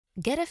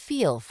Get a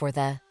feel for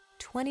the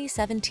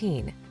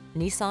 2017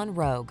 Nissan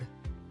Rogue.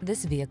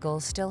 This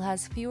vehicle still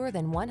has fewer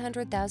than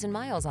 100,000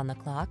 miles on the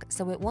clock,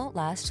 so it won't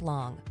last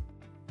long.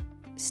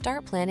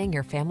 Start planning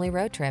your family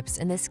road trips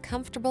in this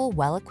comfortable,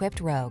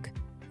 well-equipped Rogue.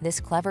 This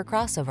clever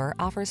crossover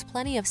offers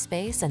plenty of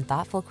space and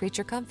thoughtful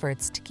creature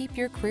comforts to keep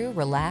your crew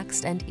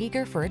relaxed and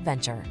eager for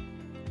adventure.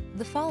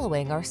 The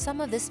following are some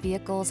of this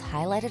vehicle's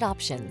highlighted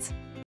options: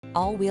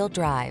 all-wheel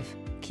drive,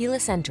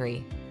 keyless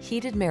entry,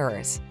 heated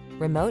mirrors,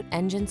 remote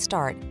engine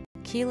start,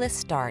 keyless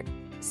start,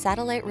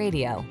 satellite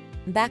radio,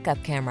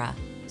 backup camera,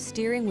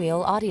 steering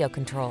wheel audio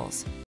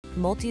controls,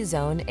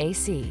 multi-zone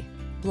AC,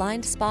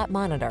 blind spot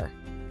monitor.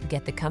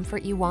 Get the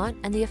comfort you want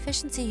and the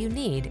efficiency you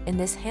need in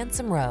this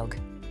handsome Rogue.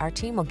 Our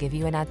team will give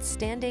you an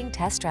outstanding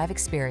test drive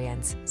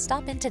experience.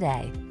 Stop in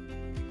today.